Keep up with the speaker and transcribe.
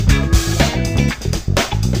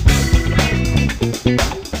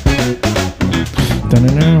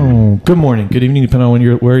Good morning, good evening, depending on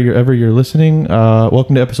wherever you're listening.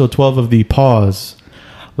 Welcome to episode 12 of the Pause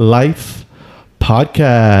Life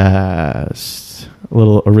Podcast. A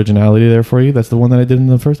little originality there for you. That's the one that I did in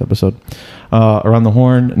the first episode. Around the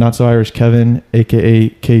horn, Not So Irish Kevin, aka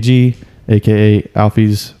KG, aka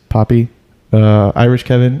Alfie's Poppy, Irish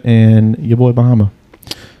Kevin, and your boy Bahama.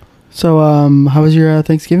 So, how was your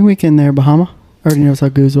Thanksgiving weekend there, Bahama? I already know how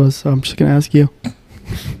Goose was, so I'm just gonna ask you.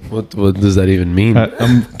 What does that even mean?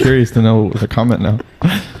 I'm curious to know the comment now.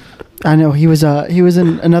 I know he was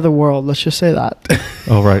in another world. Let's just say that.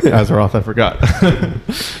 Oh right, Azeroth, I forgot.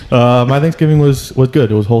 My Thanksgiving was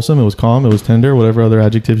good. It was wholesome. It was calm. It was tender. Whatever other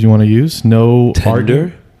adjectives you want to use. No Tender?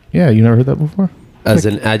 arguing. Yeah, you never heard that before. As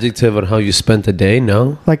an adjective on how you spent the day?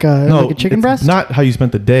 No. Like a chicken it's breast? Not how you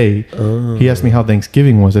spent the day. He asked me how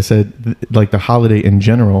Thanksgiving was. I said like the holiday in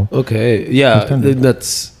general. Okay. Yeah, tender.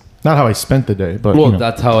 that's Not how I spent the day, but well.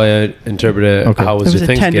 That's how I interpret it. Okay. How It was was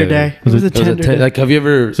your a tender Thanksgiving? day. It was a tender day. Like, have you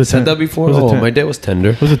ever It was a said that before? it was a Oh, ten- my day was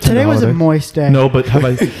tender. was it Today was a moist day. No, but have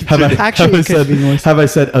I Actually, it could be moist. have I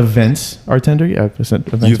said events are tender? Yeah, I've said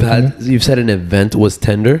events. are tender. You've said an event was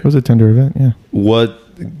tender. It was a tender event. Yeah,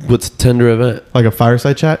 What's a tender event? like a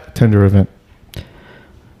fireside chat, tender event.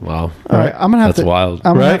 Wow. All right, I'm gonna have That's to. wild.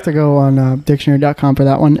 I'm gonna Right? have to go on dictionary.com for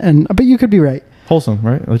that one. But you could be right. Wholesome,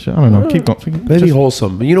 right? I don't know. Keep going. Maybe Just-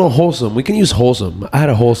 wholesome. You know, wholesome. We can use wholesome. I had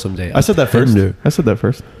a wholesome day. I said that first. Tender. I said that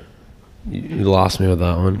first. You lost me with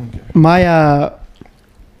that one. My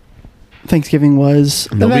Thanksgiving was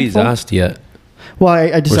Nobody's eventful. asked yet. Well,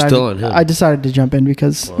 I decided. still on him. I decided to jump in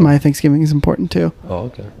because Wow. my Thanksgiving is important too.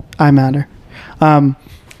 Oh, okay. I matter.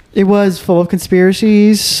 It was full of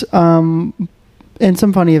conspiracies and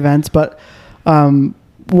some funny events, but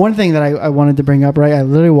one thing that I wanted to bring up, right? I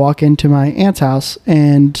literally walk into my aunt's house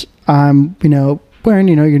and I'm, wearing,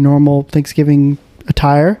 your normal Thanksgiving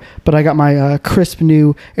attire, but I got my crisp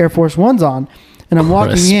new Air Force Ones on, and I'm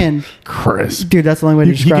walking Crisp. in. Crisp. Dude, that's the only way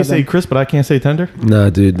to He describe can say them. crisp, but I can't say tender. Nah,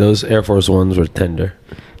 dude, those Air Force Ones were tender.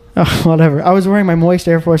 Oh, whatever. I was wearing my moist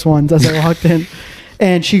Air Force Ones as I walked in,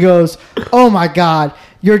 and she goes, "Oh my God,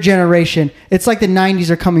 your generation! It's like the '90s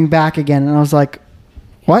are coming back again." And I was like,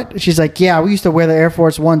 "What?" She's like, "Yeah, we used to wear the Air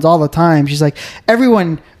Force Ones all the time." She's like,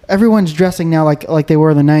 "Everyone's dressing now like they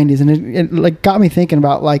were in the '90s," and it like got me thinking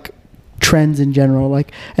about like trends in general,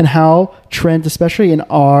 like, and how trends, especially in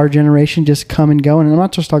our generation, just come and go. And I'm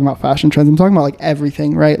not just talking about fashion trends. I'm talking about like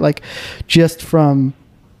everything, right? Like, just from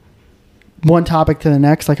one topic to the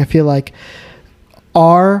next. Like, I feel like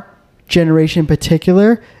our generation in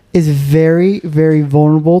particular is very, very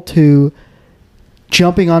vulnerable to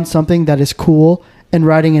jumping on something that is cool and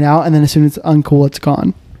riding it out, and then as soon as it's uncool, it's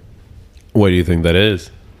gone. What do you think that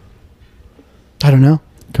is? I don't know.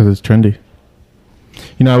 Because it's trendy.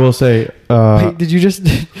 I will say. Wait, did you just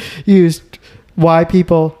use why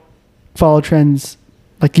people follow trends?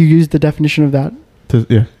 Like, you used the definition of that.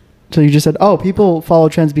 Yeah, So you just said, "Oh, people follow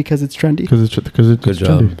trends because it's trendy." because it's Good trendy.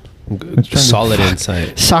 job. It's trendy. Solid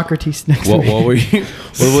insight. Socrates next to What me. were you?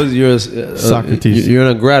 What was yours? Socrates. You're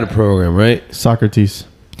in a grad program, right? Socrates.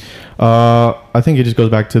 I think it just goes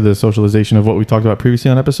back to the socialization of what we talked about previously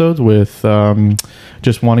on episodes with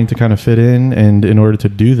just wanting to kind of fit in, and in order to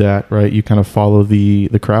do that, right, you kind of follow the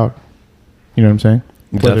crowd. You know what I'm saying?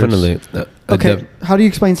 Whether Definitely. Okay, how do you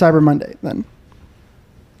explain Cyber Monday then?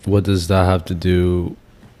 What does that have to do?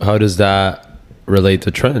 How does that relate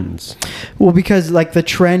to trends? Well, because like the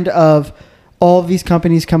trend of all of these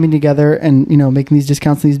companies coming together and making these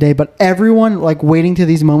discounts these days, but everyone like waiting to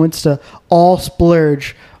these moments to all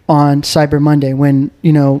splurge on Cyber Monday when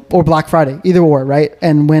or Black Friday, either or, right?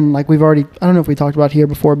 And when, like, we've already, I don't know if we talked about here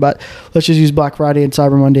before, but let's just use Black Friday and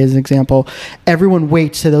Cyber Monday as an example. Everyone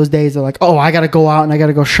waits to those days. They're like, "Oh, I got to go out and I got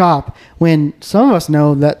to go shop," when some of us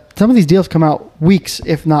know that some of these deals come out weeks,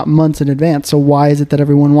 if not months in advance. So why is it that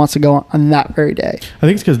everyone wants to go on that very day? I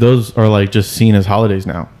think it's because those are like just seen as holidays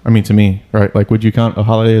now. I mean, to me, right? Like, would you count a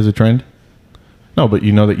holiday as a trend? No, but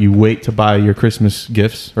you know that you wait to buy your Christmas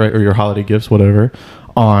gifts, right, or your holiday gifts, whatever,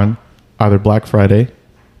 on either Black Friday,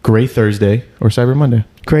 Gray Thursday, or Cyber Monday.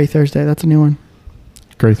 Gray Thursday, that's a new one.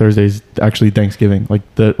 Gray Thursday is actually Thanksgiving.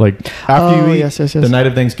 After Oh, you eat, yes. the night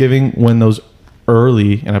of Thanksgiving, when those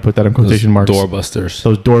early, and I put that in quotation marks, Doorbusters.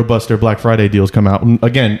 those doorbuster Black Friday deals come out. And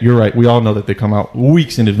again, you're right. We all know that they come out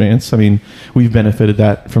weeks in advance. I mean, we've benefited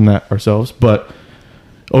from that ourselves. But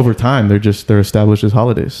over time, they're established as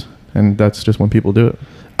holidays, and that's just when people do it.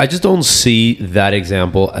 I just don't see that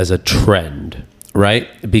example as a trend, right?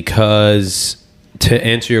 Because to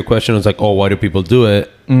answer your question, it's like, oh, why do people do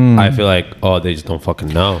it? I feel like, oh, they just don't fucking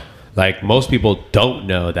know. Like, most people don't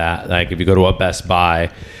know that. Like, if you go to a Best Buy,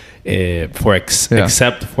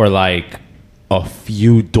 except for like a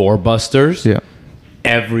few doorbusters. Yeah.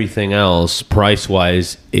 Everything else, price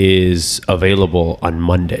wise, is available on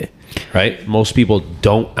Monday, right? Most people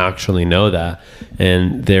don't actually know that,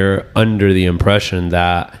 and they're under the impression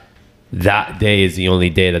that that day is the only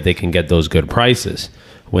day that they can get those good prices,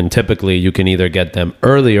 when typically you can either get them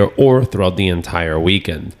earlier or throughout the entire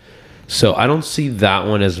weekend. So I don't see that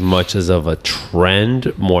one as much as of a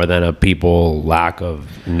trend, more than a people lack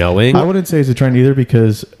of knowing. I wouldn't say it's a trend either,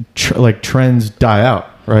 because like trends die out,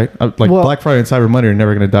 right? Like Well- Black Friday and Cyber Monday are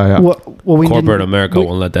never going to die out. Well, we Corporate didn't- America we-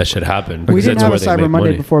 won't let that shit happen. We because didn't that's have where a they Cyber make Monday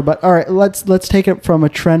money. before, but all right, let's take it from a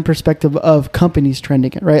trend perspective of companies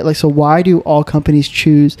trending it, right? Like, so why do all companies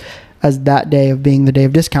choose as that day of being the day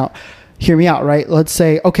of discount? Hear me out, right? Let's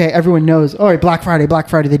say, okay, everyone knows, all right, Black Friday,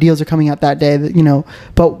 the deals are coming out that day, you know,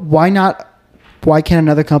 but why not? Why can't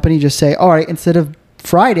another company just say, all right, instead of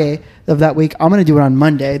Friday of that week, I'm going to do it on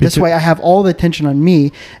Monday. This way I have all the attention on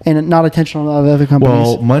me and not attention on the other companies.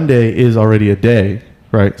 Well, Monday is already a day,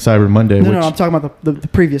 right? Cyber Monday. No, I'm talking about the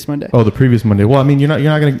previous Monday. Oh, the previous Monday. Well, I mean,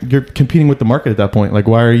 you're competing with the market at that point. Like,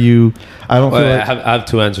 why are you? I don't feel Well, like. I have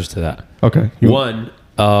two answers to that. Okay. One,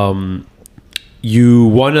 you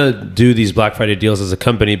want to do these Black Friday deals as a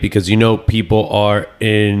company because you know people are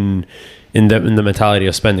in the mentality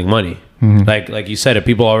of spending money. Like you said, if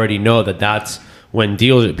people already know that that's when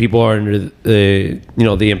deals, people are under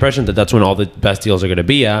the impression that that's when all the best deals are going to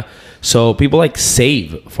be at. So people like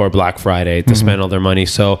save for Black Friday to spend all their money.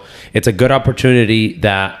 So it's a good opportunity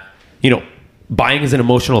that, buying is an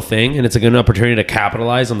emotional thing, and it's a good opportunity to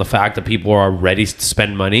capitalize on the fact that people are ready to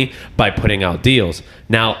spend money by putting out deals.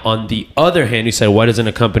 Now, on the other hand, you said, why doesn't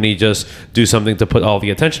a company just do something to put all the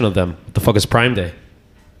attention on them? What the fuck is Prime Day?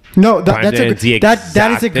 No, Prime that's Day a is the that is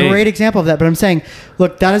a exact thing. great example of that. But I'm saying,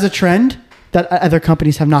 look, that is a trend that other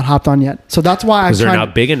companies have not hopped on yet. So that's why I'm Because they're trying.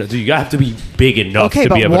 not big enough. You have to be big enough Okay, to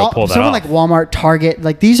but be able to pull that someone off. like Walmart, Target,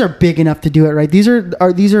 like these are big enough to do it, right? These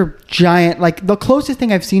are giant. Like the closest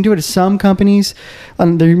thing I've seen to it is some companies,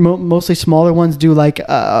 they're mostly smaller ones, do like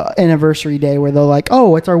anniversary day where they're like,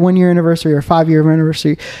 oh, it's our 1 year anniversary or 5 year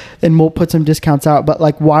anniversary, and we'll put some discounts out. But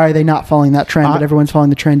like, why are they not following that trend? But everyone's following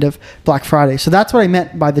the trend of Black Friday. So that's what I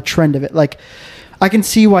meant by the trend of it. Like, I can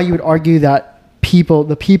see why you would argue that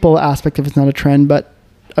the people aspect of it's not a trend, but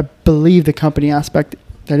I believe the company aspect,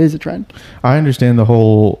 that is a trend. I understand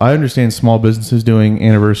I understand small businesses doing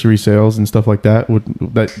anniversary sales and stuff like that,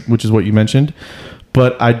 which is what you mentioned.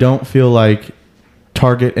 But I don't feel like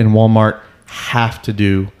Target and Walmart have to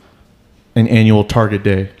do an annual Target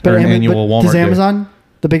day or an annual Walmart does day. Amazon,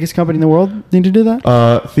 the biggest company in the world, need to do that?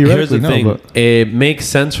 Theoretically, Here's the thing. But It makes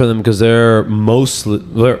sense for them because they're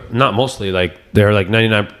not mostly, like they're like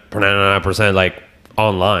 99% like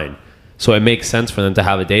online. So it makes sense for them to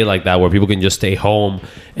have a day like that where people can just stay home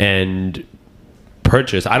and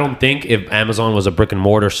purchase. I don't think if Amazon was a brick and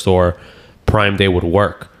mortar store, Prime Day would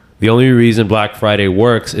work. The only reason Black Friday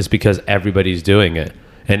works is because everybody's doing it.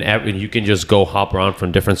 And you can just go hop around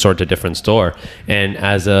from different store to different store. And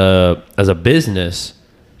as a business,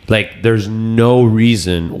 like there's no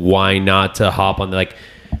reason why not to hop on like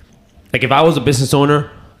if I was a business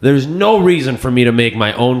owner, there's no reason for me to make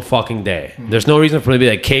my own fucking day. There's no reason for me to be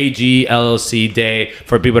like KG LLC day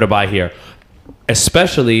for people to buy here.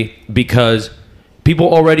 Especially because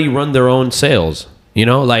people already run their own sales.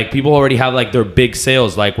 Like people already have like their big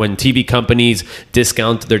sales, like when TV companies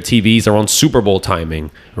discount their TVs around Super Bowl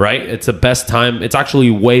timing, right? It's the best time. It's actually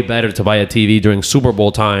way better to buy a TV during Super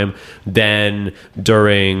Bowl time than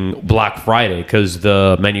during Black Friday because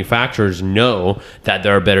the manufacturers know that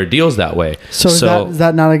there are better deals that way. So is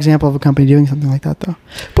that not an example of a company doing something like that though?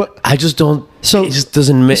 But I just don't. So it just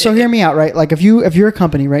doesn't make. So hear me out, right? Like if you're a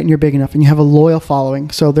company, right, and you're big enough and you have a loyal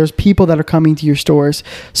following, so there's people that are coming to your stores.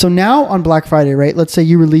 So now on Black Friday, right? Let's say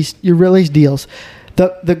you release deals.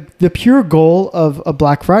 The pure goal of a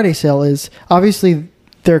Black Friday sale is obviously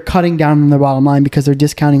they're cutting down on their bottom line because they're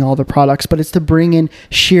discounting all their products, but it's to bring in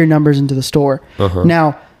sheer numbers into the store.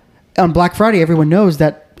 Now, on Black Friday, everyone knows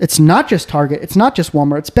that it's not just Target, it's not just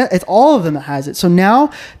Walmart, it's all of them that has it. So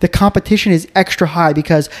now the competition is extra high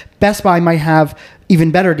because Best Buy might have even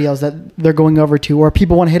better deals that they're going over to, or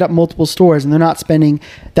people want to hit up multiple stores and they're not spending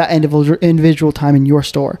that individual time in your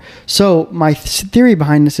store. So my theory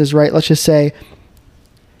behind this is, right, let's just say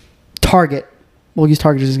Target, we'll use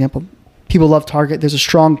Target as an example. People love Target. There's a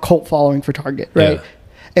strong cult following for Target, right? Yeah.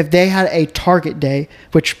 If they had a Target day,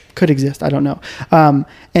 which could exist, I don't know,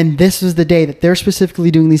 and this is the day that they're specifically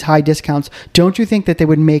doing these high discounts, don't you think that they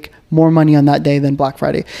would make more money on that day than Black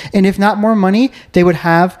Friday? And if not more money, they would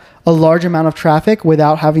have a large amount of traffic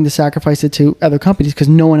without having to sacrifice it to other companies because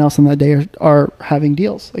no one else on that day are having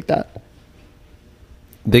deals like that.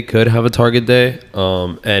 they could have a Target day,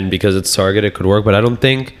 and because it's Target, it could work. But I don't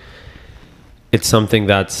think it's something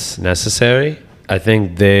that's necessary. I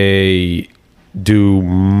think they do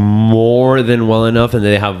more than well enough, and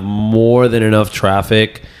they have more than enough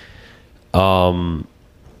traffic.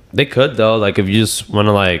 They could though, like if you just want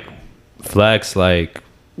to like flex, like,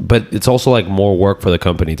 but it's also like more work for the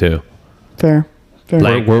company too. Fair.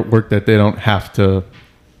 Like- work that they don't have to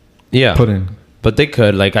Yeah, put in. but they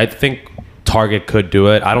could. Like I think Target could do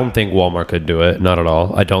it. I don't think Walmart could do it. Not at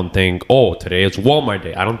all. I don't think. Oh, today is Walmart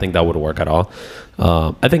day. I don't think that would work at all.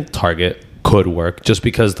 I think Target could work just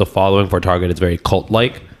because the following for Target is very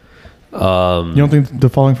cult-like. You don't think the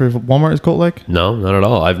following for Walmart is cult-like? No, not at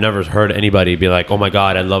all. I've never heard anybody be like, "Oh my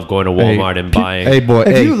god, I love going to Walmart and buying." Hey boy,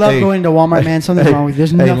 If you love going to Walmart, man, something's wrong with you.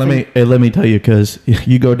 There's nothing. Let me tell you, because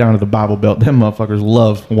you go down to the Bible Belt, them motherfuckers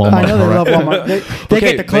love Walmart. I know they alright? love Walmart. They Okay,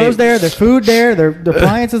 get the clothes there, their food there, their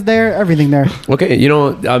appliances there, everything there. Okay,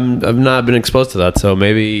 I've not been exposed to that, so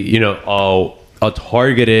maybe a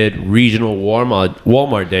targeted regional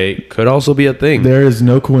Walmart day could also be a thing. There is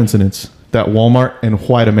no coincidence that Walmart and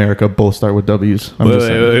white America both start with W's. I'm just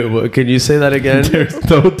saying. Wait, can you say that again? There's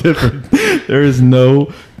no difference.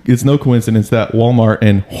 It's no coincidence that Walmart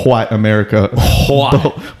and white America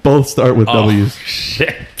both start with W's.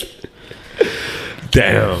 Shit.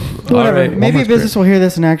 Damn. Whatever. All right. Maybe a Walmart's business will hear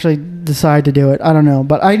this and actually decide to do it. I don't know.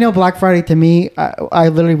 But I know Black Friday to me, I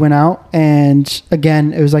literally went out and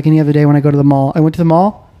again, it was like any other day when I go to the mall. I went to the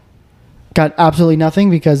mall, got absolutely nothing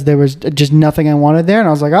because there was just nothing I wanted there. And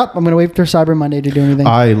I was like, I'm going to wait for Cyber Monday to do anything.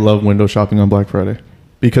 I love window shopping on Black Friday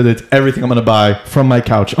because it's everything I'm going to buy from my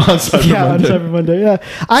couch on Cyber Monday. On Cyber Monday. Yeah.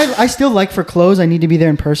 I still like for clothes, I need to be there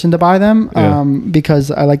in person to buy them because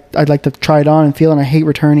I'd like to try it on and feel it. And I hate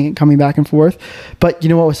returning it, coming back and forth. But you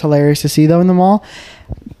know what was hilarious to see though in the mall?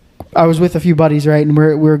 I was with a few buddies, right? And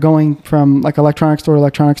we're going from like electronics store to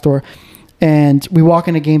electronics store. And we walk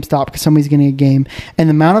into GameStop because somebody's getting a game. And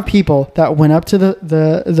the amount of people that went up to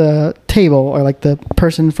the table or like the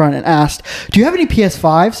person in front and asked, "Do you have any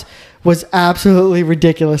PS5s?" was absolutely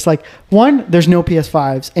ridiculous. Like, one, there's no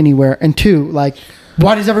PS5s anywhere. And two, like,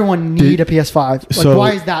 why does everyone need a PS5? Like,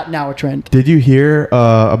 why is that now a trend? Did you hear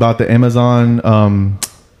about the Amazon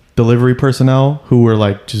delivery personnel who were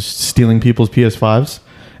like just stealing people's PS5s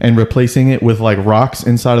and replacing it with like rocks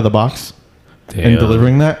inside of the box? Damn. And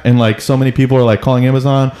delivering that, and like so many people are like calling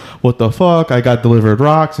Amazon, what the fuck, I got delivered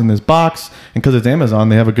rocks in this box. And because it's Amazon,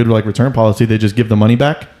 they have a good like return policy, they just give the money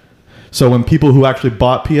back. So when people who actually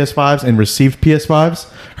bought PS5s and received PS5s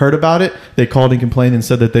heard about it, they called and complained and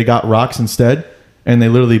said that they got rocks instead, and they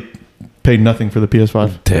literally paid nothing for the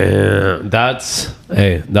PS5. Damn.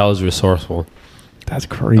 That was resourceful. That's I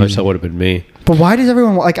crazy. wish that would have been me. But why does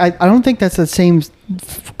everyone like? I don't think that's the same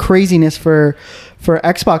craziness for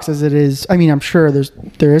Xbox as it is. I mean, I'm sure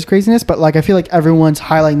there is craziness, but like I feel like everyone's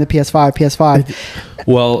highlighting the PS5.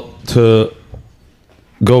 Well, to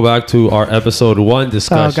go back to our episode 1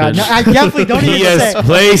 discussion. Oh god, no, I definitely don't even say.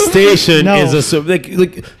 PlayStation No. is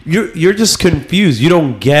like you're just confused. You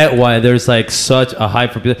don't get why there's like such a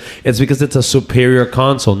hype for. It's because it's a superior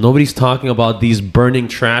console. Nobody's talking about these burning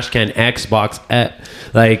trash can Xbox.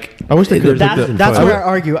 Like I wish they could. That's where I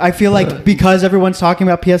argue. I feel like because everyone's talking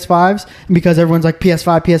about PS5s and because everyone's like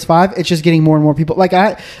PS5, it's just getting more and more people. Like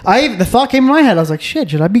the thought came in my head. I was like,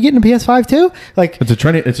 shit, should I be getting a PS5 too? Like It's a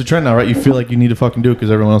trend now, right? You feel like you need to fucking do it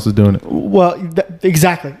because everyone else is doing it. well,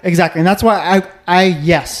 exactly, and that's why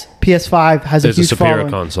yes, PS5 has It's a a huge superior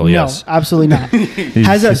following. console, No, yes. absolutely not.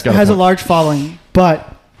 has he's got a a point. large following,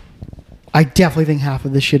 but I definitely think half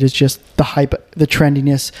of this shit is just the hype, the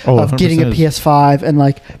trendiness of getting a 100% is. PS5 and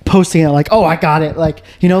like posting it like, oh, I got it. Like,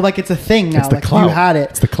 like it's a thing now. It's the Like clout. you had it.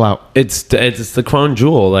 It's the clout. It's the crown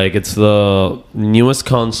jewel. Like it's the newest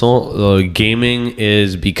console. Gaming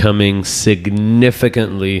is becoming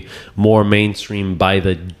significantly more mainstream by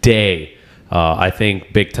the day. I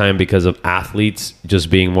think big time because of athletes just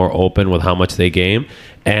being more open with how much they game.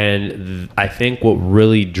 And I think what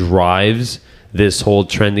really drives this whole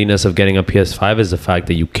trendiness of getting a PS5 is the fact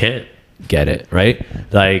that you can't get it, right?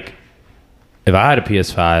 Like, if I had a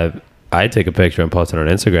PS5, I'd take a picture and post it on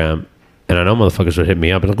Instagram, and I know motherfuckers would hit me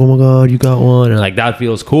up and like, oh my god, you got one, and like that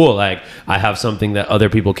feels cool. Like I have something that other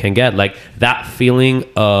people can get. Like that feeling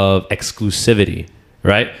of exclusivity,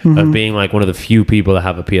 right? Of being like one of the few people that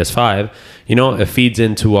have a PS5. It feeds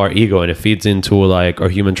into our ego and it feeds into like our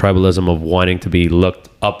human tribalism of wanting to be looked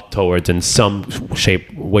up towards in some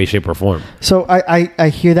way, shape, or form. So I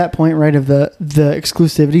hear that point, right, of the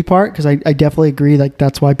exclusivity part, because I definitely agree, like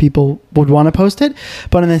that's why people would want to post it.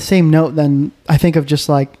 But on the same note, then I think of just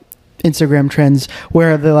like Instagram trends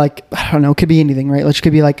where they're like, I don't know, it could be anything, right? Like, it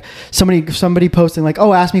could be like somebody posting like,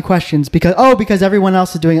 oh, ask me questions because everyone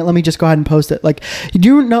else is doing it. Let me just go ahead and post it. Like, do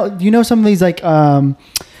you know some of these like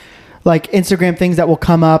Instagram things that will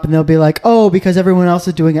come up and they'll be like, oh, because everyone else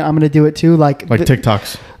is doing it, I'm going to do it too. Like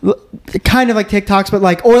TikToks. Kind of like TikToks, but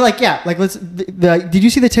like, or like, yeah, like did you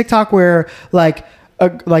see the TikTok where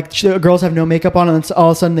girls have no makeup on and then all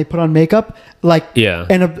of a sudden they put on makeup? Like, yeah.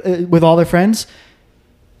 And with all their friends.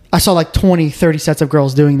 I saw like 20, 30 sets of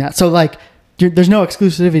girls doing that. So like, there's no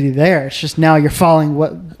exclusivity there. It's just now you're following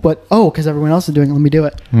because everyone else is doing it. Let me do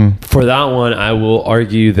it. For that one, I will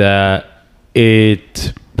argue that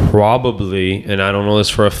it probably, and I don't know this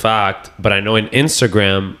for a fact, but I know in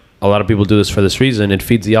Instagram, a lot of people do this for this reason. It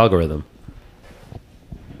feeds the algorithm.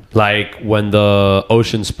 Like when the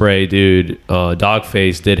Ocean Spray dude,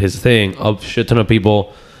 Dogface, did his thing, a shit ton of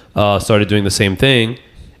people started doing the same thing.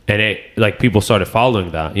 And people started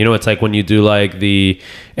following that. You know, it's like when you do like the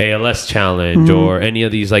ALS challenge or any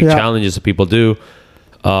of these challenges that people do.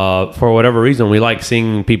 For whatever reason, we like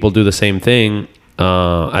seeing people do the same thing.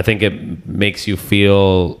 I think it makes you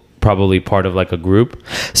feel probably part of like a group.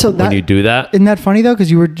 So when you do that, isn't that funny though?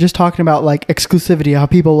 Because you were just talking about like exclusivity, how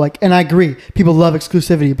people like, and I agree, people love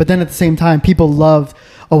exclusivity, but then at the same time, people love,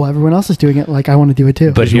 oh, everyone else is doing it, like I want to do it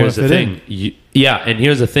too. But here's the thing, and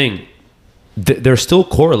here's the thing. They're still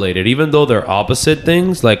correlated, even though they're opposite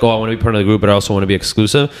things. Like, oh, I want to be part of the group, but I also want to be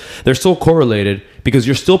exclusive. They're still correlated because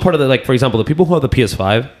you're still part of the, like, for example, the people who have the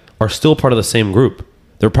PS5 are still part of the same group.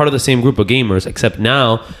 They're part of the same group of gamers, except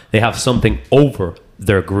now they have something over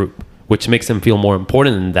their group, which makes them feel more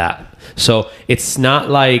important than that. So it's not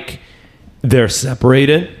like they're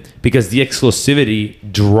separated because the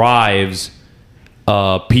exclusivity drives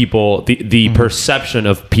people, the perception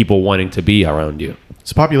of people wanting to be around you.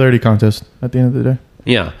 It's a popularity contest at the end of the day.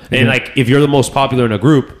 Yeah. And like if you're the most popular in a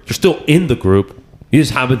group, you're still in the group. You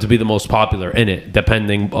just happen to be the most popular in it,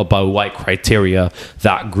 depending about what criteria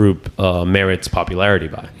that group merits popularity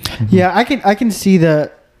by. Yeah, I can see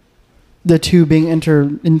the two being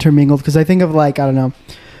intermingled because I think of like, I don't know,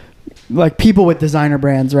 like people with designer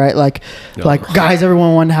brands, right? Like guys,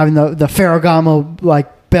 everyone wanting having the Ferragamo like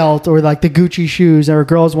belt or like the Gucci shoes, or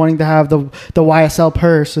girls wanting to have the YSL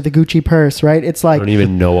purse or the Gucci purse, right? It's like I don't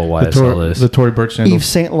even know what YSL is. The Tory Burch sandals. Yves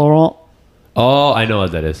Saint Laurent. Oh, I know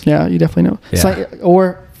what that is. Yeah, you definitely know. Yeah. Like,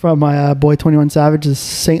 or from my boy 21 Savage, is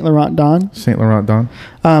Saint Laurent Don. Saint Laurent Don.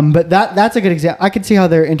 But that's a good example. I can see how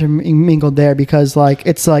they're intermingled there because like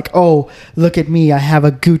it's like, oh, look at me, I have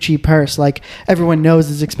a Gucci purse. Like everyone knows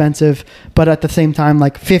it's expensive, but at the same time,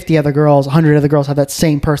 like 50 other girls, 100 other girls have that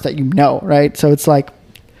same purse that you know, right? So it's like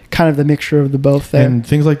kind of the mixture of the both there. And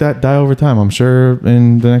things like that die over time. I'm sure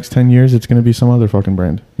in the next 10 years, it's going to be some other fucking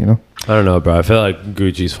brand, you know? I don't know, bro. I feel like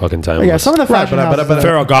Gucci's fucking timeless. Yeah, some of the fashion houses. But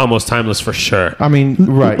Ferragamo's timeless for sure. I mean,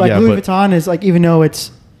 right, like Louis Vuitton is like, even though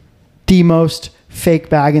it's the most fake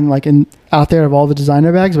bag out there of all the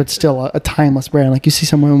designer bags, but still a timeless brand. Like you see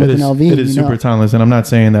someone with an LV. It is super timeless. And I'm not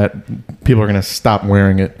saying that people are going to stop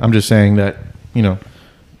wearing it. I'm just saying that, you know,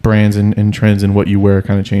 brands and trends and what you wear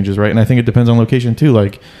kind of changes, right? And I think it depends on location too.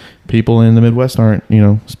 Like people in the Midwest aren't, you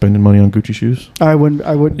know, spending money on Gucci shoes. I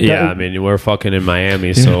would. Yeah, I mean, we're fucking in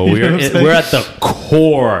Miami, so we're at the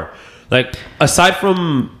core. Like aside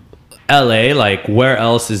from LA, like where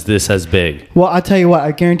else is this as big? Well, I'll tell you what,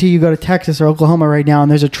 I guarantee you go to Texas or Oklahoma right now and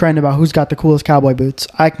there's a trend about who's got the coolest cowboy boots.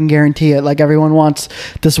 I can guarantee it. Like everyone wants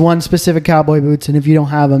this one specific cowboy boots, and if you don't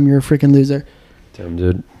have them, you're a freaking loser. Damn,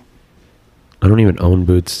 dude. I don't even own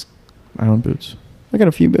boots. I own boots. I got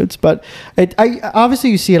a few boots, but I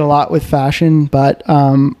obviously you see it a lot with fashion, but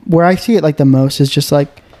where I see it like the most is just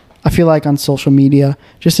like, I feel like on social media,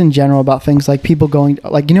 just in general about things like people going,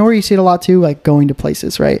 like, you know where you see it a lot too? Like going to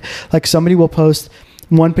places, right? Like somebody will post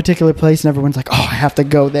one particular place and everyone's like, oh, I have to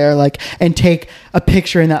go there, like, and take a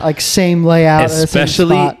picture in that like same layout.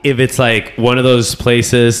 Especially if it's like one of those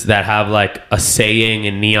places that have like a saying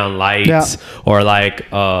in neon lights or like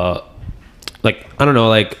I don't know,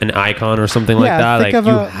 like an icon or something like that. Like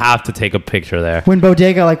you have to take a picture there. When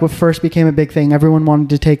Bodega like what first became a big thing, everyone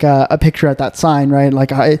wanted to take a picture at that sign, right?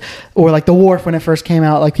 Like or like the Wharf when it first came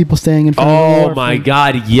out, like people staying in front of the Wharf. Oh my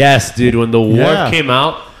God, yes, dude! When the Wharf came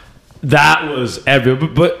out, that was everywhere.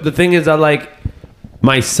 But the thing is that like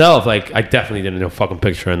myself, like I definitely didn't do a fucking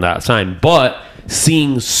picture in that sign. But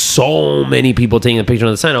seeing so many people taking a picture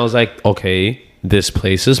on the sign, I was like, okay, this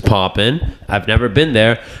place is popping. I've never been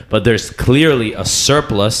there, but there's clearly a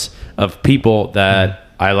surplus of people that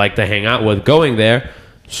I like to hang out with going there.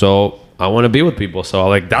 So I want to be with people. So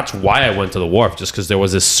like that's why I went to the Wharf, just because there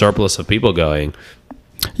was this surplus of people going.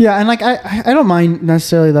 Yeah, and like I don't mind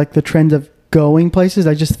necessarily like the trend of going places.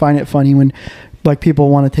 I just find it funny when like people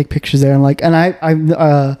want to take pictures there, and like,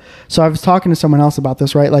 and so I was talking to someone else about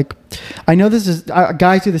this, right? Like, I know this is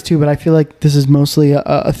guys do this too, but I feel like this is mostly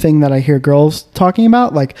a thing that I hear girls talking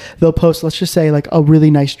about. Like, they'll post, let's just say, like a really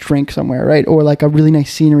nice drink somewhere, right, or like a really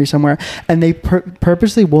nice scenery somewhere, and they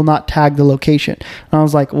purposely will not tag the location. And I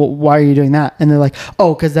was like, well, why are you doing that? And they're like,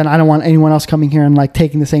 oh, because then I don't want anyone else coming here and like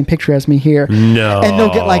taking the same picture as me here. No, and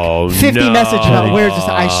they'll get like 50 messages about where's this.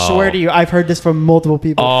 I swear to you, I've heard this from multiple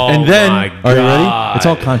people. And then, are you ready? It's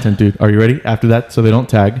all content, dude. Are you ready? After that, so they don't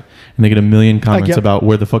tag, and they get a million comments yep. about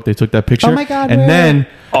where the fuck they took that picture. Oh my God, And where? then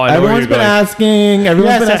everyone's been going. asking.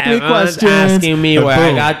 Everyone's been asking me questions. Asking me where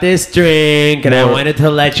I got this drink, and I wanted to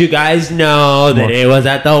let you guys know that it was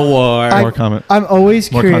at the war. More comment. I'm always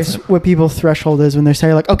More curious content. what people's threshold is when they're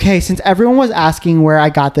saying like, okay, since everyone was asking where I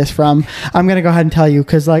got this from, I'm gonna go ahead and tell you,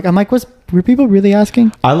 because like I'm like, were people really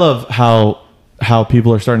asking? I love how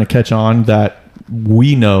people are starting to catch on that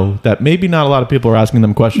we know that maybe not a lot of people are asking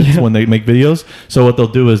them questions when they make videos. So what they'll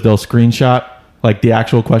do is they'll screenshot like the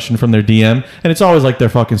actual question from their DM, and it's always like their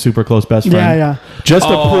fucking super close best friend. Yeah. Just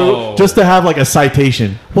to prove, just to have like a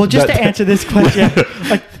citation. Well, just to answer this question,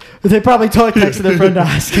 like they probably texted their friend to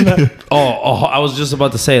ask him that. I was just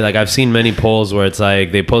about to say, like, I've seen many polls where it's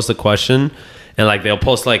like they post a question, and like they'll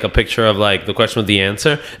post like a picture of like the question with the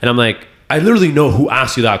answer, and I'm like, I literally know who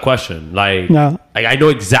asked you that question. Like, No. like I know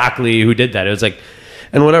exactly who did that. It was like,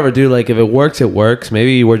 and whatever, dude. Like, if it works, it works.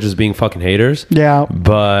 Maybe we're just being fucking haters. Yeah,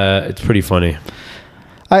 But it's pretty funny.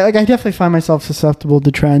 I definitely find myself susceptible to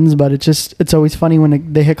trends, but it's always funny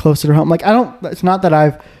when they hit closer to home. Like, it's not that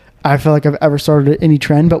I feel like I've ever started any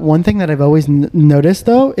trend, but one thing that I've always noticed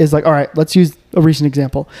though is like, all right, let's use a recent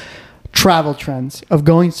example. Travel trends of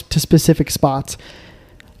going to specific spots.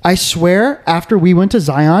 I swear, after we went to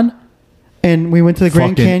Zion and we went to the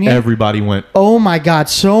Grand Fucking Canyon, everybody went. oh my God,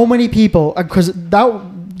 so many people, because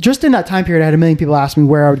just in that time period, I had a million people ask me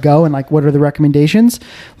where I would go and like what are the recommendations.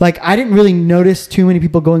 Like, I didn't really notice too many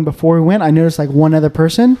people going before we went. I noticed like one other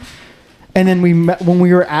person. And then we met when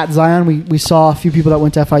we were at Zion. We saw a few people that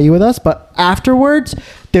went to FIU with us, but afterwards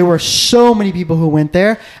there were so many people who went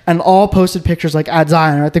there and all posted pictures like at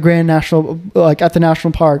Zion or at the Grand National, like at the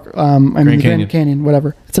National Park. Grand Canyon,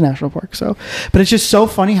 whatever. It's a national park. So, but it's just so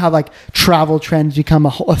funny how like travel trends become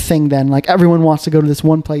a thing. Then like everyone wants to go to this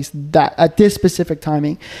one place that at this specific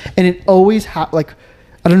timing, and it always like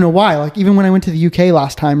I don't know why. Like even when I went to the UK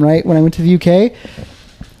last time, right? When I went to the UK.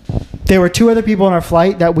 There were two other people on our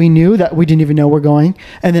flight that we knew that we didn't even know were going.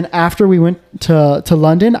 And then after we went to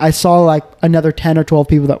London, I saw like another 10 or 12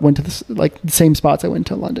 people that went to the same spots I went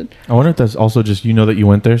to London. I wonder if that's also just, you know, that you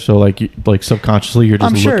went there. So like subconsciously you're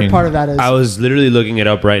just I'm sure looking. part of that is. I was literally looking it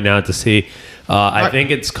up right now to see. I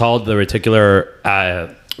think it's called the reticular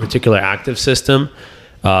active system.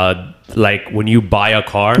 Like when you buy a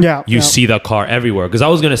car, you see the car everywhere. Because I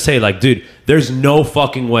was going to say, like, dude, there's no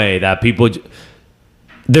fucking way that people...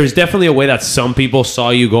 There's definitely a way that some people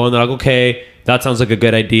saw you go and they're like, okay, that sounds like a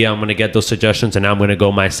good idea. I'm going to get those suggestions and I'm going to go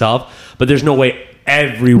myself. But there's no way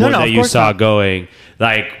everyone that you saw going,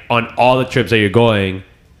 like on all the trips that you're going,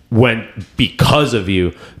 went because of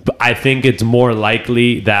you. But I think it's more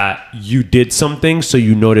likely that you did something so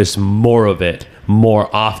you notice more of it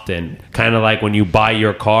more often. Kind of like when you buy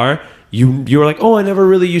your car, you're like, oh, I never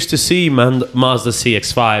really used to see Mazda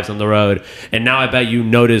CX-5s on the road, and now I bet you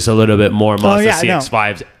notice a little bit more Mazda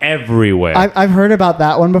CX-5s everywhere. I've heard about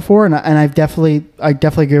that one before, and I definitely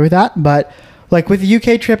agree with that. But like with the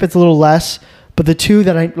UK trip, it's a little less. But the two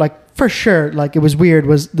that I like for sure, like it was weird,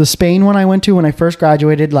 was the Spain one I went to when I first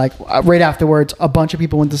graduated. Like right afterwards, a bunch of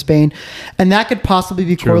people went to Spain, and that could possibly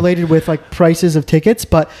be correlated with like prices of tickets,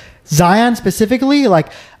 but. Zion specifically,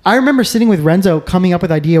 like I remember sitting with Renzo coming up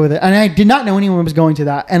with idea with it, and I did not know anyone was going to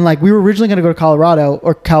that. And like we were originally going to go to Colorado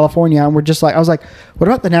or California, and we're just like, I was like, what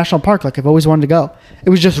about the national park? Like I've always wanted to go.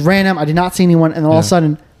 It was just random. I did not see anyone, and then all of a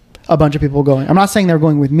sudden, a bunch of people going. I'm not saying they're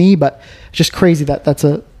going with me, but it's just crazy that's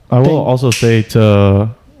a. I will also say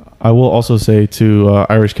to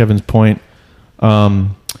Irish Kevin's point.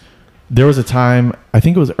 There was a time, I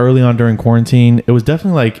think it was early on during quarantine. It was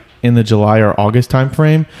definitely like in the July or August time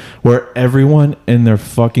frame where everyone and their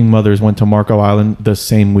fucking mothers went to Marco Island the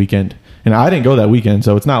same weekend. And I didn't go that weekend,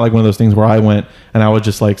 so it's not like one of those things where I went and I was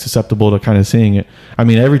just like susceptible to kind of seeing it. I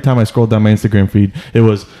mean, every time I scrolled down my Instagram feed, it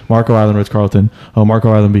was Marco Island, Ritz-Carlton,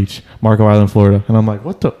 Marco Island Beach, Marco Island, Florida. And I'm like,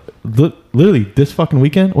 what the... Literally, this fucking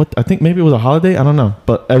weekend? What? I think maybe it was a holiday? I don't know.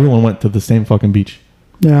 But everyone went to the same fucking beach.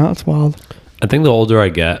 Yeah, that's wild. I think the older I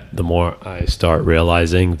get, the more I start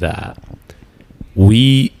realizing that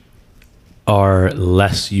we are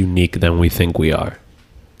less unique than we think we are,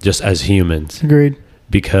 just as humans. Agreed.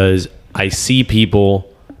 Because I see people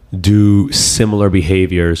do similar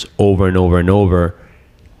behaviors over and over and over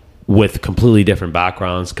with completely different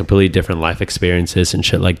backgrounds, completely different life experiences and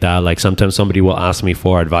shit like that. Like sometimes somebody will ask me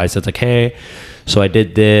for advice. It's like, hey, so I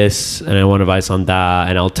did this and I want advice on that.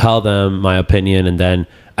 And I'll tell them my opinion. And then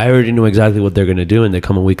I already know exactly what they're going to do. And they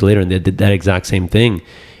come a week later and they did that exact same thing.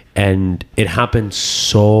 And it happens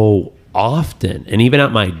so often. And even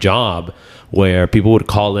at my job where people would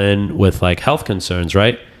call in with like health concerns,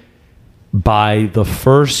 right? By the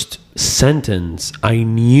first sentence, I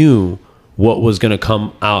knew what was going to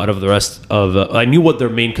come out of the rest of I knew what their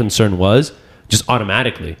main concern was just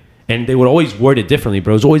automatically, and they would always word it differently,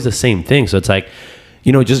 but it was always the same thing. So it's like,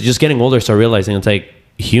 you know, just getting older, start realizing it's like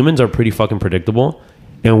humans are pretty fucking predictable,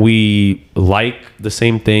 and we like the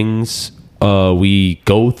same things. We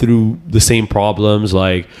go through the same problems.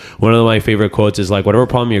 Like one of my favorite quotes is like, whatever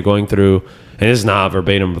problem you're going through, and it's not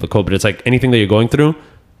verbatim of the quote, but it's like anything that you're going through,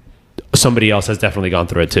 somebody else has definitely gone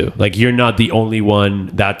through it too. Like you're not the only one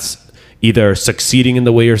that's either succeeding in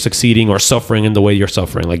the way you're succeeding or suffering in the way you're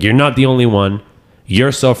suffering. Like you're not the only one.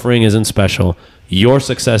 Your suffering isn't special. Your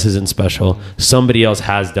success isn't special. Somebody else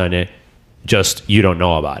has done it. Just you don't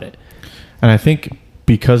know about it. And I think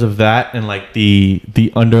because of that and like the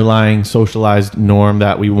underlying socialized norm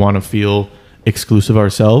that we want to feel exclusive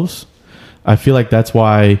ourselves, I feel like that's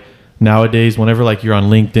why nowadays whenever like you're on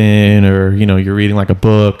LinkedIn or, you know, you're reading like a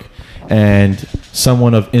book and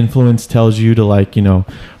someone of influence tells you to like, you know,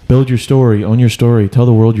 build your story, own your story, tell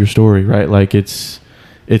the world your story, right? Like it's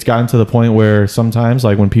gotten to the point where sometimes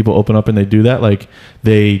like when people open up and they do that, like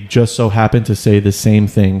they just so happen to say the same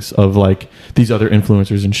things of like these other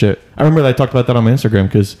influencers and shit. I remember that I talked about that on my Instagram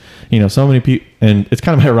because, you know, so many people, and it's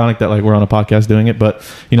kind of ironic that like we're on a podcast doing it, but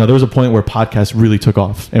you know, there was a point where podcasts really took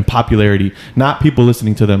off and popularity, not people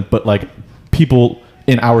listening to them, but like people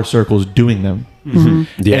in our circles doing them.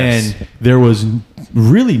 Mm-hmm. Yes. And there was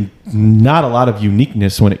really not a lot of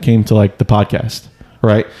uniqueness when it came to like the podcast,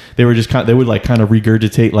 right? They were just they would like kind of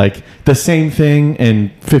regurgitate like the same thing in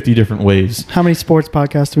 50 different ways. How many sports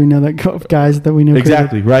podcasts do we know that go of guys that we know?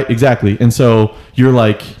 Exactly, right? Exactly. And so you're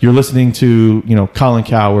listening to, you know, Colin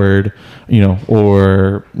Cowherd, you know,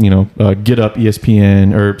 or, you know, Get Up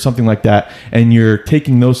ESPN or something like that. And you're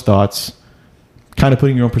taking those thoughts, kind of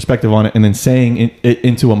putting your own perspective on it and then saying it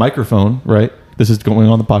into a microphone, right? This is going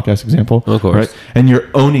on the podcast example, of course, right? And you're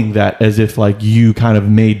owning that as if like you kind of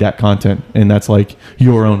made that content and that's like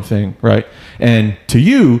your own thing, right? And to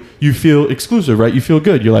you feel exclusive, right? You feel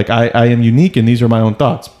good. You're like, I am unique and these are my own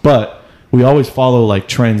thoughts. But we always follow like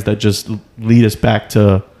trends that just lead us back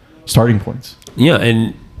to starting points. Yeah,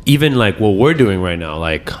 and even like what we're doing right now,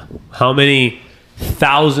 like how many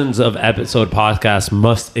thousands of episode podcasts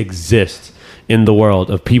must exist in the world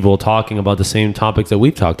of people talking about the same topics that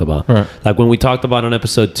we've talked about. Right. Like when we talked about on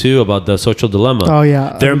episode 2 about the social dilemma. Oh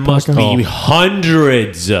yeah. There must be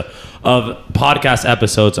hundreds of podcast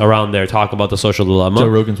episodes around there talk about the social dilemma. Joe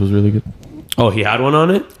Rogan's was really good. Oh, he had one on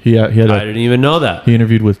it? He had I didn't even know that. He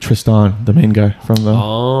interviewed with Tristan, the main guy from the...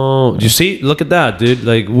 Oh, you see? Look at that, dude.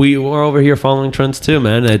 Like we're over here following trends too,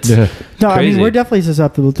 man. It's No, crazy. I mean we're definitely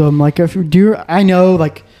susceptible to them. Like if you do, I know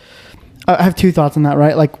like I have two thoughts on that,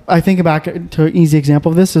 right? Like I think back to an easy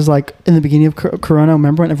example of this is like in the beginning of Corona.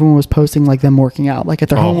 Remember when everyone was posting like them working out, like at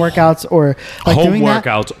their home workouts or like home doing that?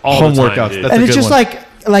 workouts all Home the time, workouts, dude. that's And a it's good just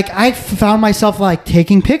one. like I found myself like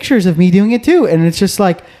taking pictures of me doing it too, and it's just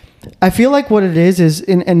like I feel like what it is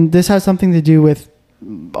and this has something to do with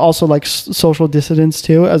also like social dissidence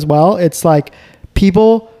too as well. It's like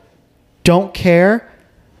people don't care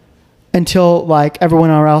until like everyone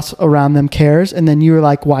else around them cares, and then you're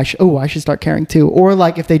like, I should start caring too. Or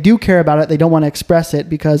like if they do care about it, they don't want to express it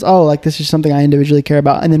because like this is something I individually care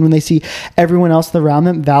about. And then when they see everyone else around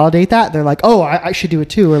them validate that, they're like, I should do it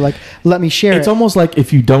too, or like let me share It's it. almost like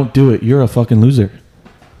if you don't do it, you're a fucking loser.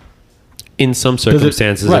 In some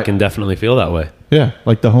circumstances, right. it can definitely feel that way. Yeah,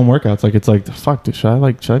 like the home workouts. Like it's like, fuck, dude, should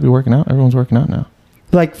I be working out? Everyone's working out now.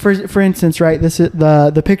 Like for instance, right? This is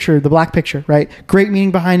the picture, the black picture, right? Great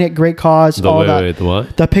meaning behind it, great cause, The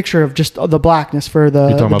what? The picture of just the blackness for the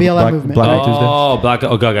You're talking BLM about movement. Black right? Tuesday? Oh,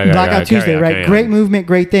 Blackout Tuesday, right? Great movement,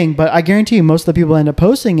 great thing. But I guarantee you, most of the people that end up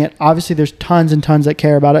posting it, obviously, there's tons and tons that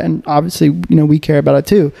care about it, and obviously, you know, we care about it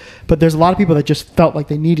too. But there's a lot of people that just felt like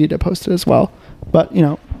they needed to post it as well. But you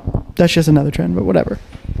know, that's just another trend. But whatever.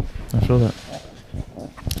 I feel that.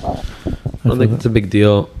 I don't think it's a big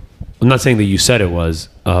deal. I'm not saying that you said it was,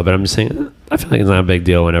 but I'm just saying I feel like it's not a big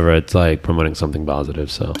deal whenever it's like promoting something positive.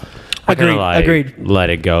 So I kind of like Agreed. let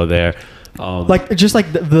it go there. Like just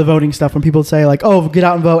like the voting stuff when people say like, oh, get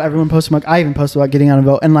out and vote, everyone posts like I even posted about getting out and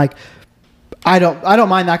vote, and like I don't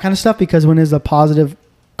mind that kind of stuff because when it's a positive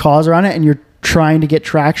cause around it and you're trying to get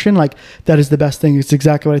traction, like that is the best thing. It's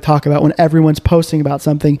exactly what I talk about. When everyone's posting about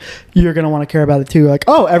something, you're going to want to care about it too. Like,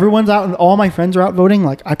 oh, everyone's out and all my friends are out voting.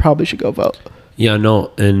 Like, I probably should go vote. Yeah,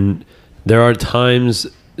 no. And there are times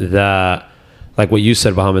that, like what you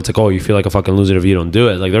said, Bahamut, it's like, oh, you feel like a fucking loser if you don't do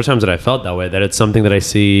it. Like, there are times that I felt that way, that it's something that I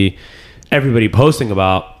see everybody posting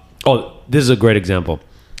about. Oh, this is a great example.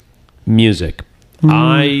 Music.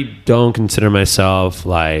 I don't consider myself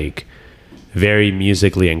like very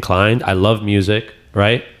musically inclined. I love music,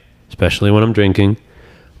 right? Especially when I'm drinking.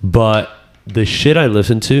 But the shit I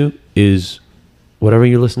listen to is whatever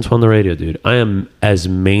you listen to on the radio, dude. I am as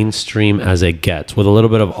mainstream as it gets, with a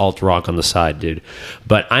little bit of alt rock on the side, dude.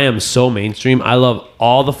 But I am so mainstream. I love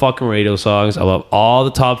all the fucking radio songs. I love all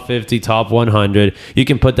the top 50, top 100. You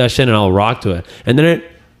can put that shit and I'll rock to it. And then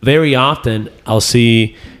very often I'll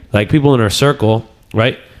see like people in our circle,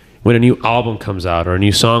 right? When a new album comes out or a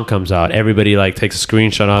new song comes out, everybody like takes a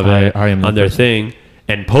screenshot of it on their thing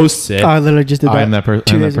and posts it. I literally just did that. I am that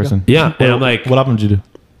person. Yeah, and I'm like, what album did you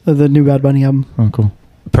do? The new Bad Bunny album. Oh, cool.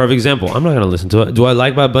 Perfect example. I'm not gonna listen to it. Do I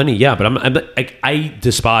like Bad Bunny? Yeah, but I'm like, I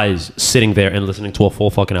despise sitting there and listening to a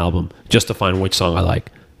full fucking album just to find which song I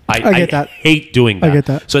like. I get that. Hate doing that. I get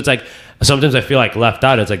that. So it's like sometimes I feel like left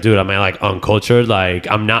out. It's like, dude, am I like uncultured?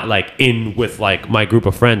 Like I'm not like in with like my group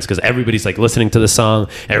of friends because everybody's like listening to the song.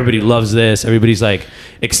 Everybody loves this. Everybody's like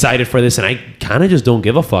excited for this, and I kind of just don't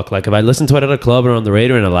give a fuck. Like if I listen to it at a club or on the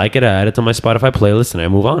radio and I like it, I add it to my Spotify playlist and I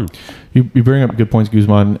move on. You bring up good points,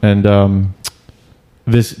 Guzman, and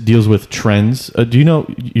this deals with trends. Do you know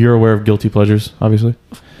you're aware of guilty pleasures? Obviously.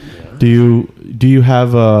 Yeah. Do you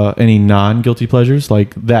have any non-guilty pleasures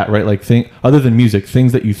like that? Right, like other than music,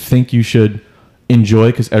 things that you think you should enjoy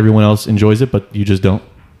because everyone else enjoys it, but you just don't.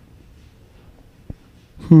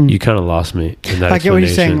 You kind of lost me in that. I get what you're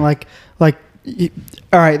saying. Like,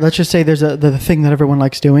 all right, let's just say there's the thing that everyone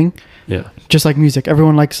likes doing. Yeah. Just like music,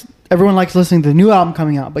 everyone likes listening to the new album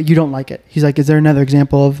coming out, but you don't like it. He's like, is there another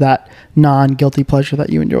example of that non-guilty pleasure that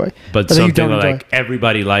you enjoy? But that something that like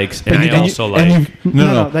everybody likes, and I also like.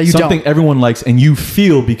 No, that you something don't. Everyone likes, and you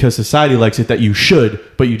feel because society likes it that you should,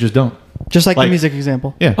 but you just don't. Just like the music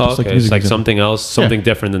example. Yeah. Oh, okay. It's like something else, something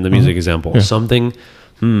different than the music example. Yeah. Something.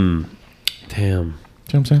 Damn.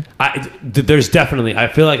 You know what I'm saying? There's definitely, I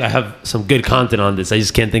feel like I have some good content on this. I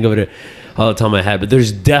just can't think of it all the top of my head. But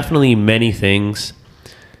there's definitely many things.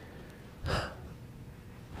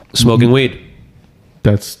 Smoking weed.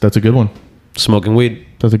 That's a good one. Smoking weed.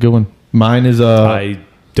 That's a good one. Mine is I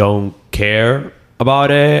don't care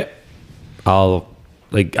about it. I'll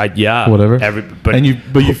whatever. But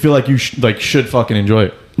you feel like you should fucking enjoy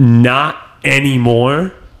it. Not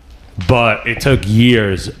anymore. But it took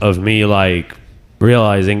years of me like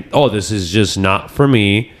realizing, oh, this is just not for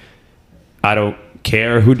me. I don't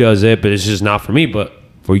care who does it, but it's just not for me. But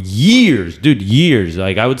for years, dude,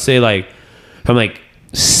 like I would say like from like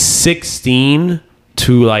 16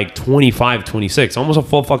 to like 25, 26, almost a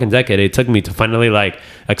full fucking decade. It took me to finally like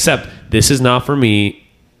accept this is not for me.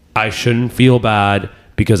 I shouldn't feel bad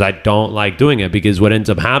because I don't like doing it. Because what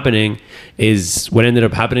ended up happening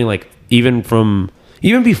like even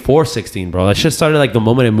before 16, bro. That shit started like the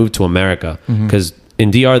moment I moved to America. Because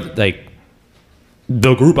in DR, like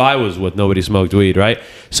the group I was with, nobody smoked weed, right?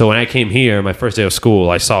 So when I came here, my first day of school,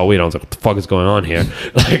 I saw weed. I was like, what the fuck is going on here?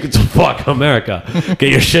 Like, it's fuck America. Get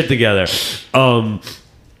your shit together.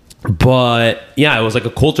 But yeah, it was like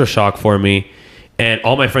a culture shock for me. And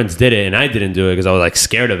all my friends did it, and I didn't do it because I was like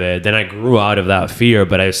scared of it. Then I grew out of that fear,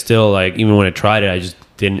 but I was still like, even when I tried it, I just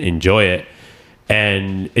didn't enjoy it.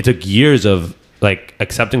 And it took years of like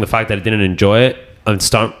accepting the fact that I didn't enjoy it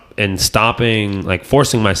and stopping, like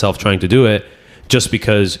forcing myself trying to do it just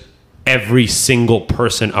because every single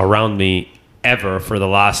person around me ever for the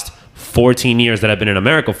last 14 years that I've been in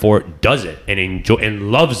America for does it and enjoy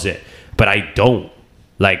and loves it. But I don't.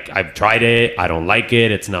 Like I've tried it. I don't like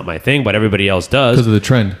it. It's not my thing, but everybody else does. Because of the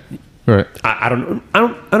trend. Right. I don't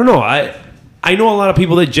know. I know a lot of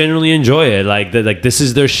people that genuinely enjoy it. Like this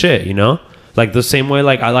is their shit, you know? Like the same way,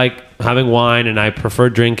 like I like having wine and I prefer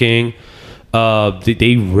drinking.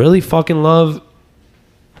 They really fucking love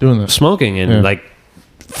doing that, smoking, and like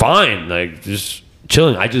fine, like just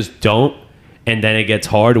chilling. I just don't. And then it gets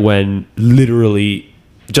hard when literally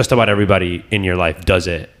just about everybody in your life does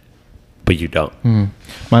it, but you don't.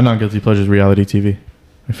 My non-guilty pleasure is reality TV.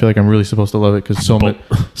 I feel like I'm really supposed to love it because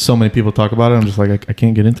so many people talk about it. I'm just like, I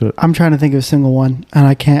can't get into it. I'm trying to think of a single one, and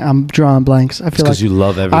I can't. I'm drawing blanks. I feel like because you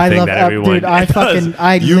love everything that everyone. Dude, I live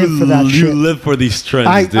for that shit. You live for these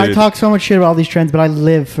trends, dude. I talk so much shit about all these trends, but I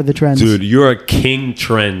live for the trends. Dude, you're a king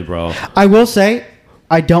trend, bro. I will say,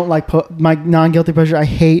 I don't like my non-guilty pleasure. I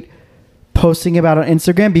hate posting about it on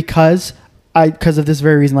Instagram because of this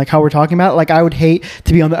very reason, like how we're talking about it. Like I would hate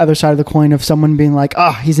to be on the other side of the coin of someone being like,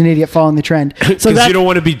 "Oh, he's an idiot following the trend." So you don't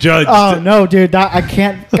want to be judged. Oh no, dude, that I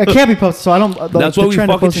can't be posted. So I don't. That's why we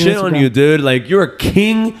fucking shit on you, dude. Like you're a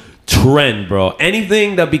king trend, bro.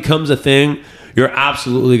 Anything that becomes a thing, you're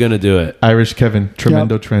absolutely gonna do it. Irish Kevin,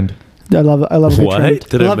 tremendo trend. I love it. I love a good What? trend.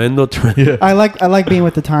 Tremendo trend. Yeah, I like being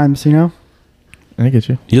with the times. You know. I get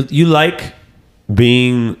you. You like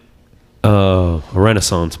being a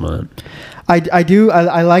Renaissance man. I do.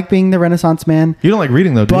 I like being the Renaissance man. You don't like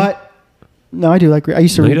reading though, do you? But no, I do like. I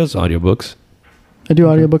used to No, he read. does audiobooks. I do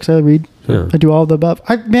audiobooks. I read. Yeah. I do all of the above.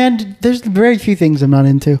 Man, there's very few things I'm not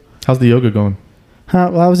into. How's the yoga going?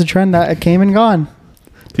 Well, that was a trend that came and gone.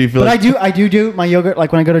 Do you feel But like I do my yoga.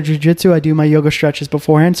 Like when I go to jiu-jitsu, I do my yoga stretches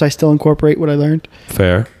beforehand, so I still incorporate what I learned.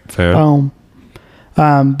 Fair.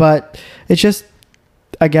 But it's just,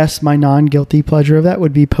 I guess my non-guilty pleasure of that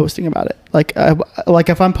would be posting about it. Like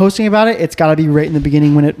if I'm posting about it, it's got to be right in the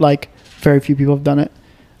beginning when it like very few people have done it,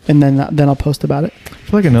 and then I'll post about it. I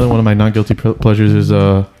feel like another one of my non-guilty pleasures is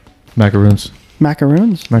macaroons.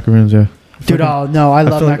 Macaroons, Macaroons, yeah. dude. Oh no, I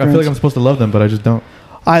love macaroons. I feel like I'm supposed to love them, but I just don't.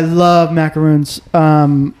 I love macaroons.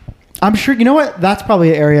 I'm sure, you know what? That's probably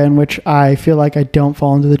an area in which I feel like I don't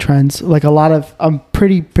fall into the trends. Like I'm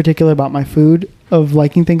pretty particular about my food, of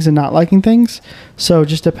liking things and not liking things. So it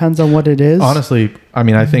just depends on what it is. Honestly, I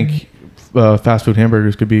mean, I think fast food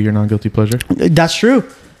hamburgers could be your non-guilty pleasure. That's true.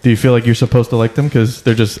 Do you feel like you're supposed to like them because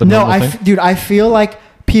they're just a normal thing? Dude, I feel like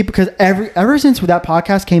people, because ever since that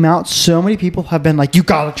podcast came out, so many people have been like, you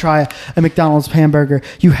gotta try a McDonald's hamburger,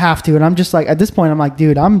 you have to. And I'm just like, at this point I'm like,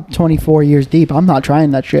 dude, I'm 24 years deep, I'm not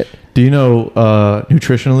trying that shit. Do you know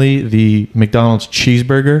nutritionally the McDonald's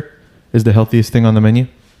cheeseburger is the healthiest thing on the menu?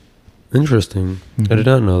 Interesting. Mm-hmm. I did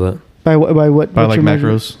not know that. By what? By what's like your measure?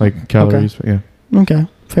 macros, like calories. Okay. Yeah, Okay,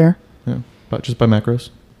 fair. yeah, but just by macros.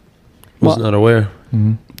 Was not aware.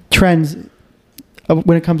 Mm-hmm. Trends,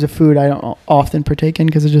 when it comes to food, I don't often partake in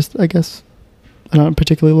because I guess I don't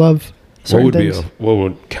particularly love certain things. What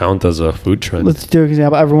would count as a food trend? Let's do an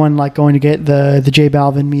example. Everyone like going to get the J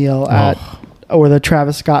Balvin meal or the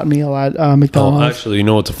Travis Scott meal at McDonald's. Oh, actually, you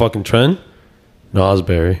know what's a fucking trend?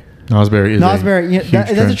 Nosberry. Nosberry is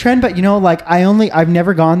that's a trend, but you know, like I've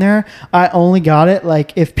never gone there. I only got it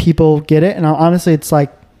like if people get it, and honestly, it's like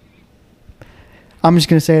I'm just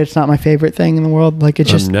gonna say it's not my favorite thing in the world. Like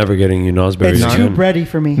I'm never getting you Nosberry. It's too again. bready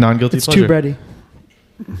for me. Non-guilty It's pleasure. too bready.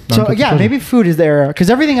 So Non-guilty yeah, pleasure. maybe food is the era because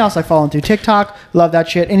everything else I fall into. TikTok, love that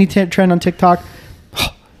shit. Any trend on TikTok,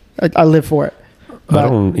 I live for it. I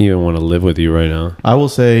don't even want to live with you right now. I will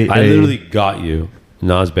say I literally got you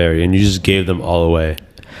Nosberry, and you just gave them all away.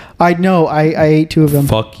 I know. I ate 2 of them,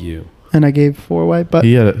 Fuck you. and I gave 4 away. But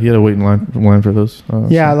he had to wait in line for those.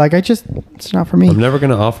 yeah, like it's not for me. I'm never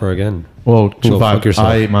gonna offer again. Well, Go fuck yourself.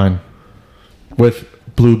 I ate mine with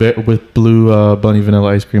blue bunny vanilla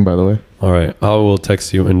ice cream. By the way, All right, I will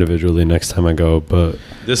text you individually next time I go. But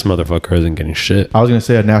this motherfucker isn't getting shit. I was gonna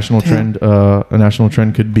say a national trend. A national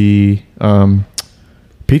trend could be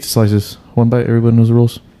pizza slices. One bite, everybody knows the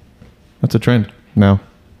rules. That's a trend now.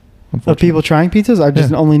 Of people trying pizzas, I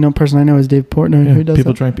just Yeah. only know person I know is Dave Portnoy who does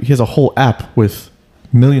people that. trying. He has a whole app with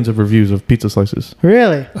millions of reviews of pizza slices.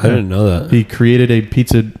 Really? I didn't know that. He created a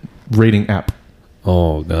pizza rating app.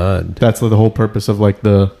 Oh god, That's the whole purpose of like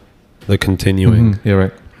the continuing. Yeah,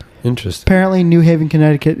 right. Interesting. Apparently, New Haven,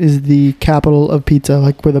 Connecticut is the capital of pizza,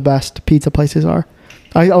 like where the best pizza places are.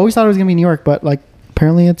 I always thought it was gonna be New York, but like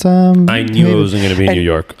apparently it's I New knew Haven. it wasn't gonna be And- New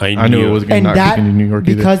York. I knew it was going And to not that be in New York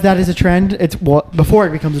either. because that is a trend. It's before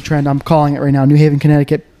it becomes a trend. I'm calling it right now. New Haven,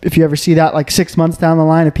 Connecticut. If you ever see that, like 6 months down the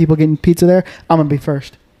line of people getting pizza there, I'm gonna be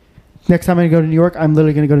first. Next time I go to New York, I'm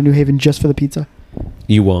literally gonna go to New Haven just for the pizza.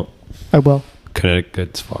 You won't. I will.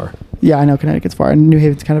 Connecticut's far. Yeah, I know Connecticut's far, and New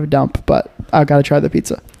Haven's kind of a dump, but I gotta try the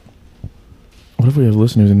pizza. What if we have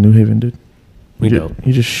listeners in New Haven, dude? We You don't.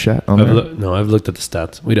 You just shat on there. I've looked at the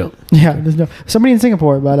stats. We don't. Yeah, there's no somebody in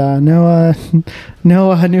Singapore, but no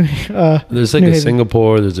new. There's like New a Haven.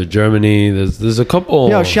 Singapore. There's a Germany. There's a couple.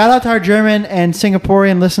 Yo, shout out to our German and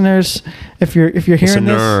Singaporean listeners. If you're hearing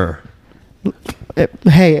this, Listener.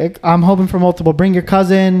 hey, I'm hoping for multiple. Bring your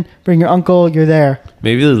cousin, bring your uncle. You're there.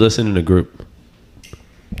 Maybe they listen in a group.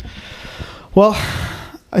 Well,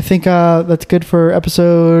 I think that's good for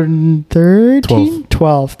episode 13?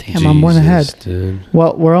 12. Damn, I'm one ahead. Dude.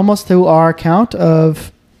 Well, we're almost to our count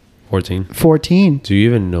of 14. 14. Do you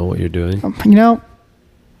even know what you're doing? You know,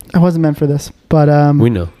 I wasn't meant for this, but We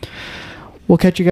know. we'll catch you guys.